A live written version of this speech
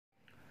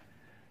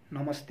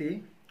नमस्ते,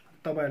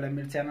 तपाईहरुलाई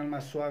मेरो च्यानलमा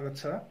स्वागत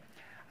छ।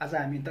 आज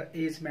हामी द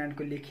एज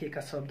ब्यान्डको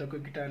लेखिएका शब्दको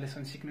गिटार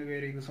लेसन सिक्न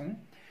गइरहेको छौं।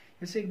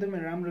 यो चाहिँ एकदमै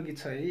राम्रो गीत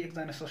छ है।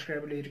 एकजना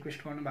सब्स्क्राइबरले रिक्वेस्ट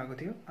गर्नु भएको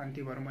थियो अनि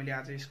त्यो भएर मैले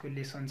आज यसको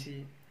लेसन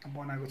चाहिँ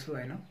बनाएको छु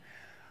हैन।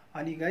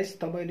 अनि गाइस,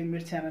 तपाईले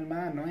मेरो च्यानलमा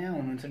नयाँ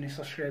हुनुहुन्छ भने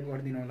सब्स्क्राइब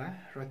गरिदिनु होला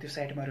र त्यो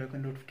साइडमा रहेको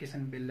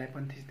नोटिफिकेसन बेललाई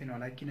पनि थिच्दिनु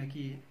होला,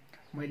 किनकि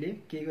मैले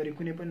के गरे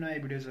कुनै पनि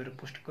नयाँ भिडियोजहरु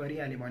पोस्ट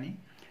गरिहाले भने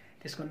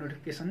त्यसको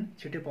नोटिफिकेसन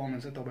छिटै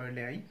पाउनुहुन्छ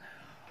तपाईहरुले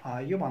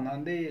है। यो भन्दा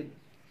भन्दै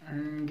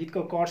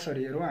गीतको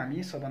कर्ड्सहरु हेरौँ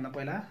हामी सबभन्दा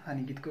पहिला।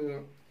 अनि गीतको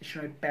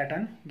स्ट्रङ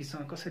प्याटर्न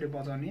गीतसँग कसरी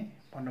बजाउने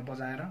भनेर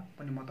बजाएर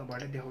पनि म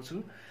तपाईहरुलाई देखाउँछु।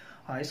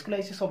 यसको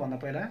लागि चाहिँ सबभन्दा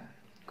पहिला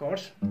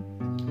कर्ड्स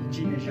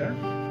जी मेजर,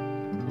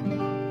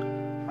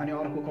 अनि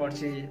अर्को कर्ड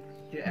चाहिँ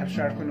यो एफ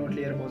शार्पको नोट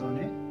लिएर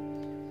बजाउने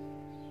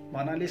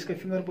भन्नाले यसको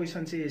फिंगर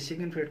पोजिसन चाहिँ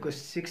सेकेन्ड फ्रेटको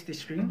 6th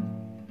स्ट्रिङ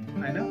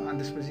हैन, अनि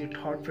त्यसपछि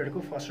थर्ड फ्रेटको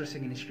फर्स्ट र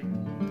सेकेन्ड स्ट्रिङ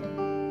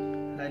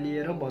लाई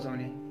लिएर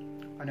बजाउने।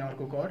 अनि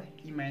अर्को chord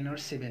E minor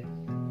 7।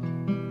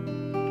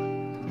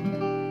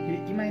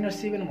 E minor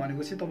 7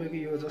 भनेको चाहिँ तपाईको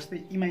यो जस्तै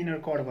ई माइनर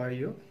कर्ड भयो।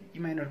 यो ई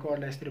माइनर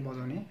कर्डलाई यसरी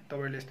बजाउने,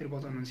 तपाईहरुले यसरी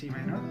बजाउनुहुन्छ ई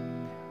माइनर।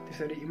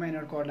 त्यसरी ई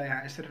माइनर कर्डलाई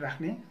यसरी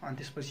राख्ने, अनि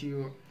त्यसपछि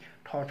यो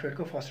थर्ड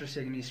फ्रेटको फर्स्ट र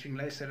सेकेन्ड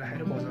स्ट्रिङलाई यसरी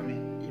राखेर बजाउने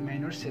ई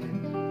माइनर 7।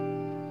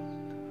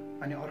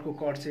 अनि अर्को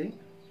कर्ड चाहिँ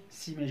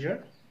सी मेजर,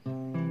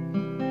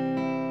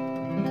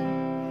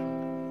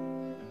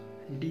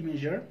 डी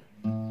मेजर,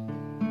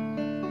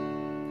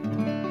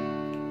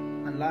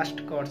 अनि लास्ट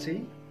कर्ड चाहिँ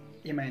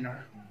ए माइनर।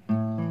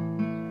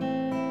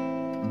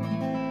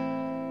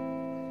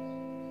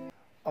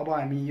 अब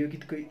हामी यो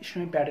गीतको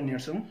स्ट्रिङ प्याटर्न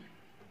हेर्छौं।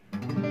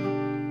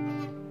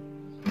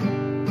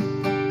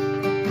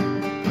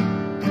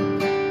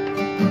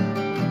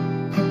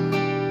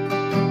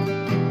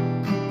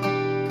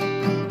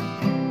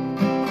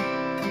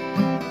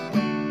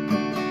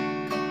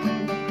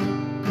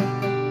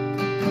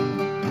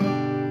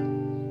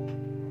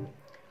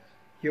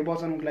 यो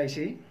बजाउनुको लागि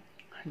चाहिँ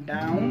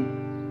down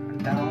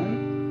down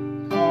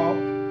up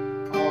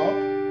up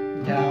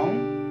down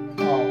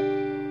up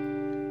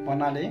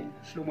भन्नाले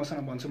स्लो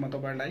मोसनमा भन्छु म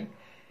तपाईहरुलाई।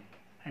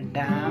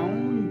 Down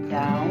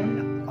down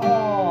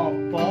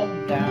up up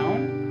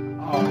down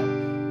up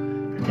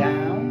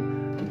down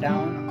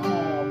down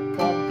up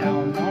up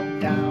down up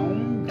down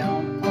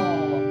down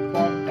up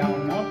up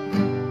down up.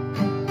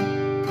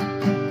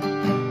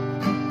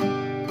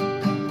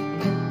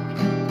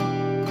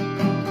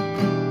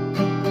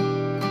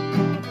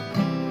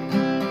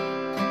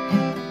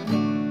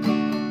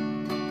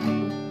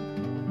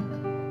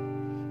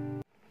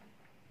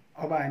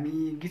 अब हामी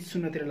गीत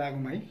सुन्नतिर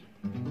लागौं है।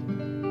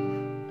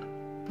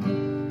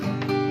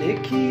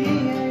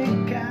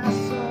 लेखिएका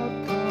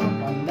शब्द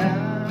भन्दा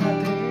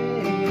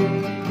धेरै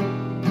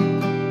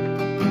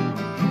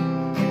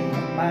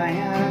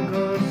माया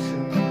गर्छु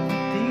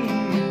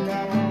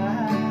तिमीलाई,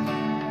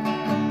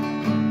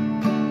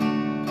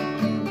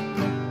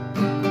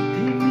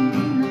 तिमी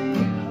नै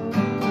हौ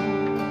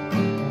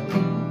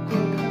मनको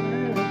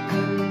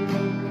धडकन,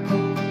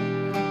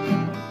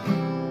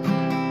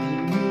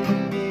 तिमी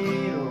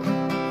मेरो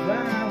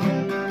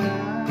भावना।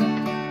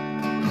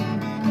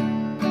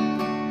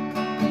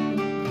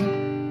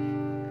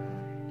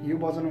 यो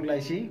बजाउनुको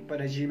लागि चाहिँ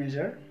पहिला जी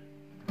मेजर,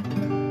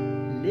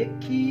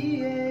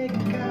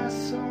 लेखिएका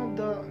शब्द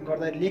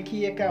गर्दा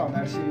लेखिएका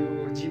भन्दा चाहिँ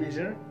यो जी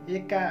मेजर,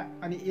 एका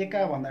अनि एका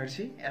भन्दा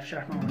चाहिँ एफ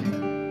शार्पमा आउने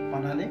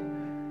भन्नाले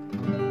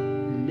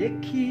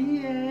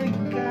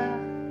लेखिएका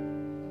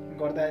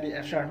गर्दाखेरि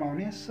एफ शार्पमा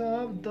आउने।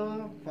 शब्द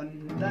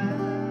भन्दा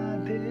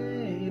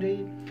धेरै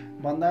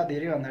भन्दा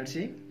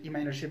चाहिँ ई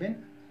माइनर 7।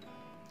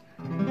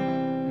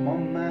 म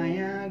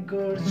माया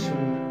गर्छु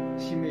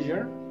सी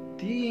मेजर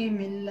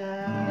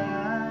तिमीलाई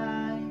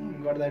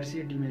गर्दाखेरि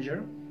चाहिँ डी मेजर।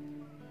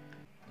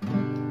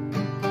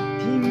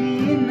 तिमी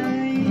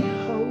नै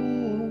हौ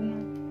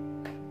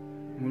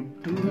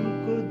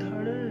मुटुको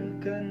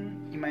धडकन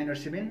ई माइनर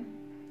 7।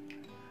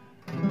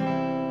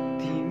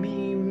 तिमी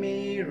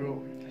मेरो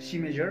सी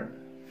मेजर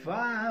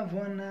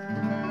भावना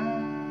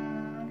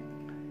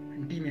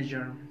डी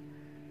मेजर।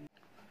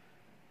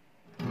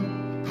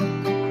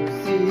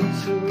 खुसी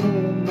छु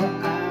म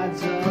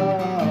आज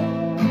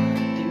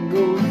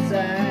तिम्रो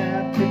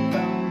साथ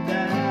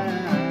पाउँदा,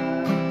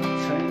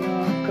 छैन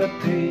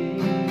कतै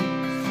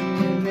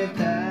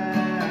सुनेता,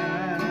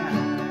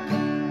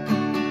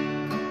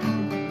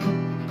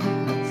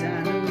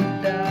 जानु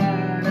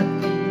टाढा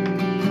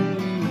तिमी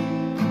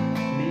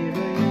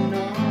मेरो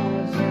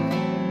नजर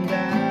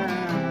हुँदा,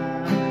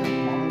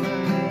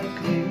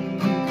 मलाई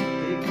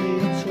एक्लै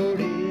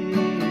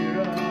छोडेर।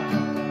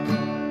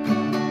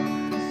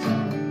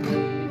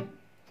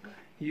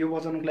 यो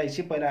बजाउनुको लागि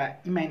चाहिँ पहिला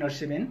ई माइनर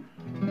 7।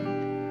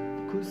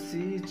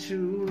 खुसी छु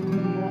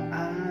म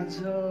आज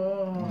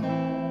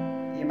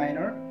ए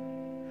माइनर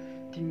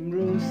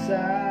तिम्रो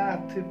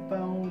साथ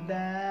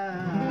पाउँदा,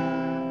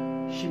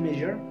 सी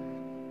मेजर,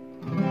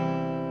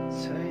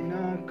 छैन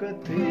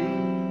कतै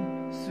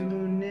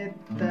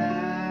सुनेता,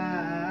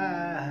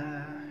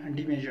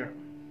 डी मेजर।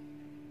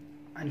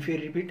 अनि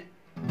फेरि रिपिट,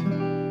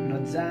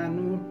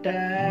 नजानु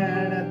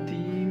टाढा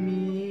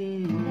तिमी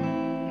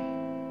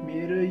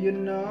मेरो यो यो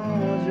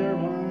नजर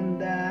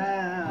भन्दा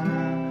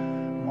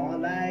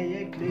मलाई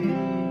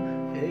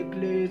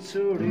एक्लै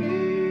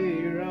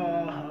छोडेर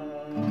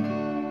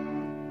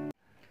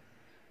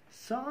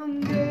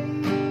सँगै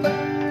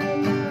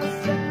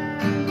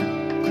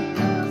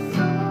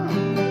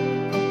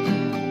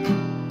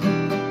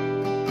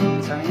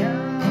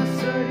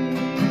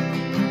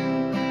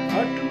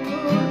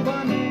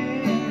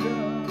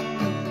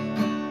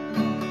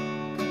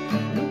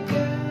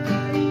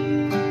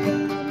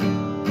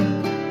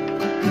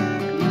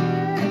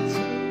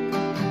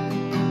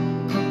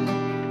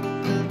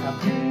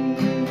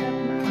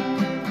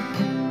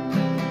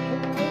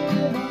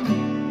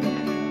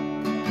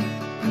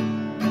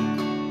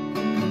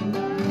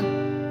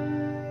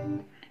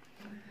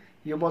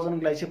यो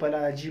बजाउनुको लागि चाहिँ पहिला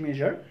जी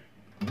मेजर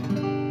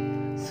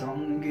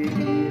सँगै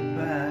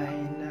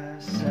पाइला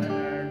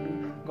सार्नु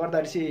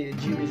गर्दाखेरि चाहिँ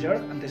जी मेजर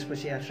अनि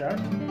त्यसपछि एफ शार्प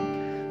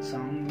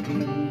सँगै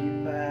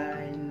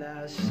पाइला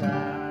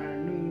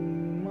सार्नु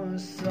म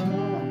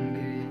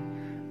सँगै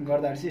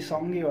गर्दाखेरि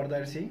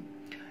चाहिँ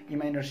ई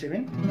माइनर 7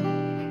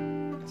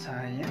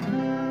 छाया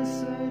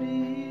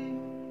सरी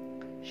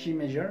सी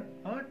मेजर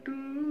अटुट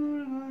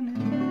भनेर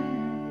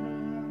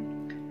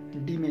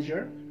डी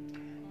मेजर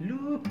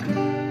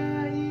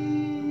लुकाई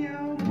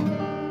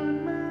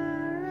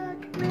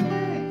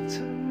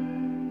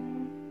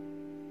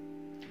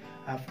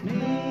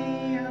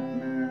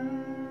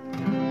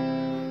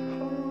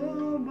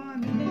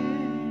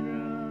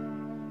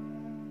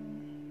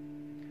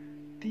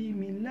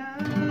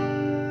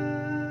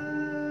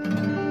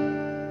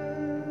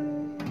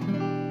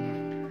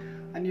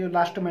अनि यो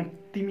लास्टमा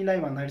तिमीलाई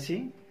भन्दाखेरि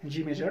चाहिँ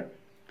जी मेजर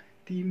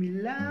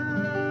तिमीलाई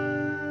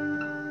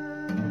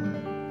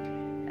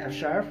एफ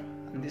शार्प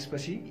अनि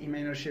त्यसपछि ई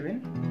माइनर 7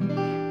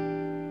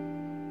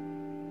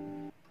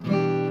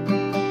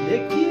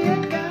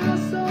 लेखिएका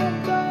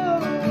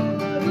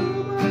शब्दहरू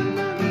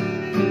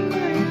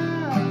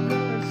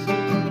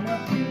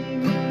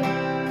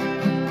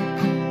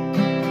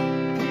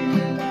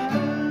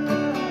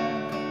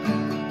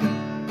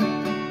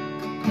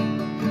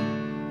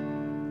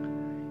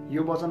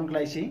यो बजाउनुको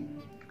लागि चाहिँ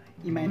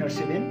ई माइनर 7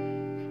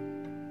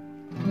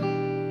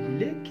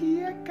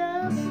 लेखिएका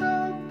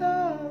शब्द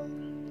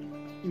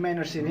ई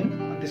माइनर 7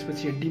 अनि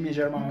त्यसपछि डी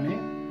मेजरमा आउने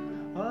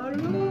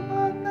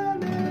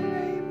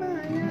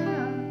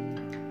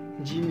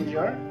जी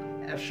मेजर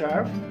एफ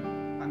शार्प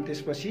अनि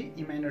त्यसपछि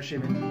ई माइनर 7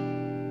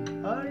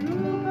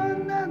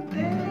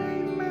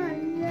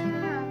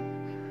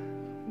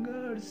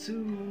 गर्छु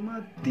म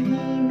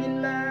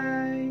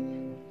तिमीलाई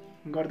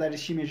गर्दाखेरि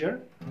सी मेजर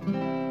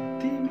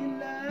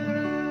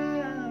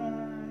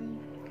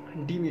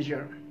डी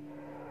मेजर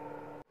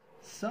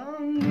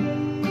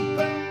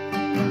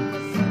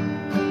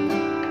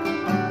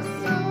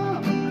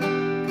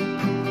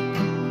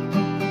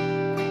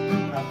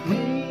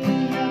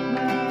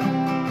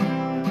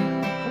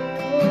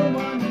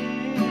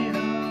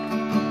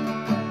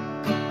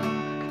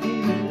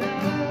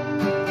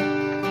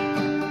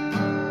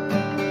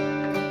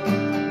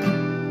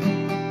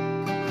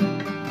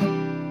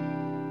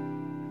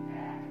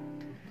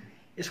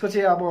यसको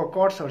चाहिँ अब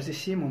कर्ड्सहरु चाहिँ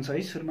सेम हुन्छ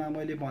है सुरुमा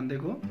मैले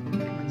भन्देको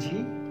जी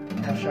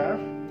एफ शार्प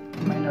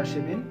माइनर 7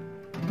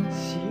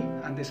 सी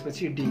अनि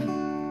त्यसपछि डी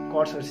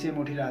कर्ड्सहरु सेम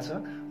उठिरहेछ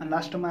अनि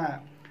लास्टमा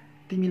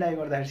तिमीलाई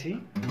गर्दाखेरि चाहिँ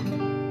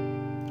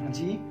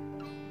जी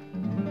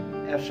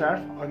एफ शार्प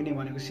अघि नै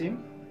भनेको सेम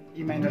ई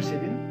माइनर 7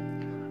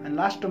 अनि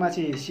लास्टमा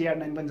चाहिँ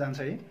CR9 पनि जान्छ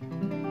है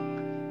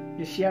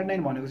यो CR9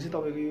 भनेको चाहिँ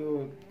तपाईको यो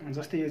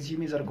जस्तै यो जी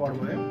मेजर कर्ड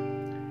भयो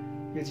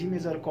यो जी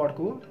मेजर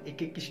कर्डको एक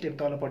स्टेप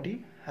तलपट्टि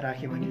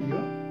राख्यो भने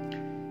यो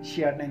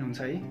CR9 हुन्छ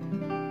है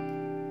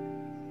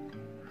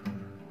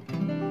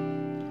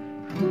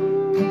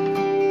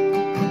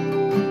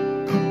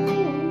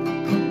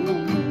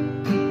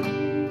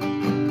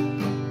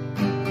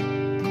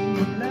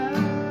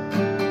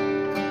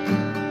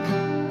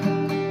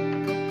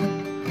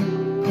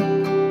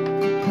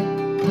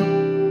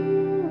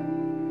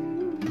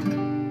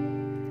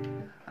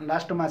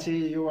लास्टमा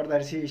चाहिँ यो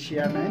गर्दाखेरि चाहिँ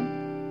CR9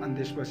 अनि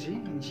त्यसपछि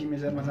जी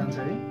मेजरमा जान्छ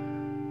है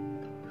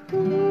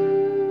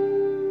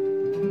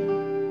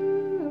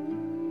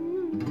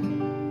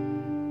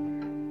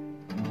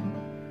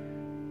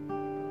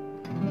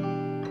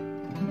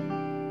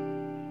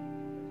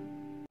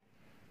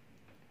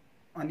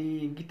अनि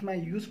गीतमा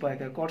युज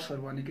भएका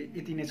कर्ड्सहरु भनेको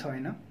यति नै छ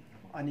हैन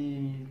अनि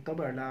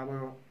तपाईहरुलाई अब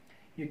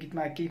यो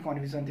गीतमा केही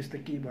कन्फ्युजन त्यस्तो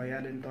केही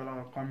भइहाल्यो भने तल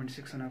कमेन्ट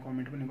सेक्सनमा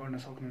कमेन्ट पनि गर्न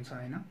सक्नुहुन्छ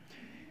हैन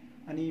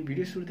अनि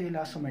भिडियो सुरुदेखि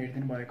लास्टसम्म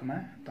हेर्दिनु भएकोमा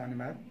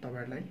धन्यवाद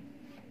तपाईहरुलाई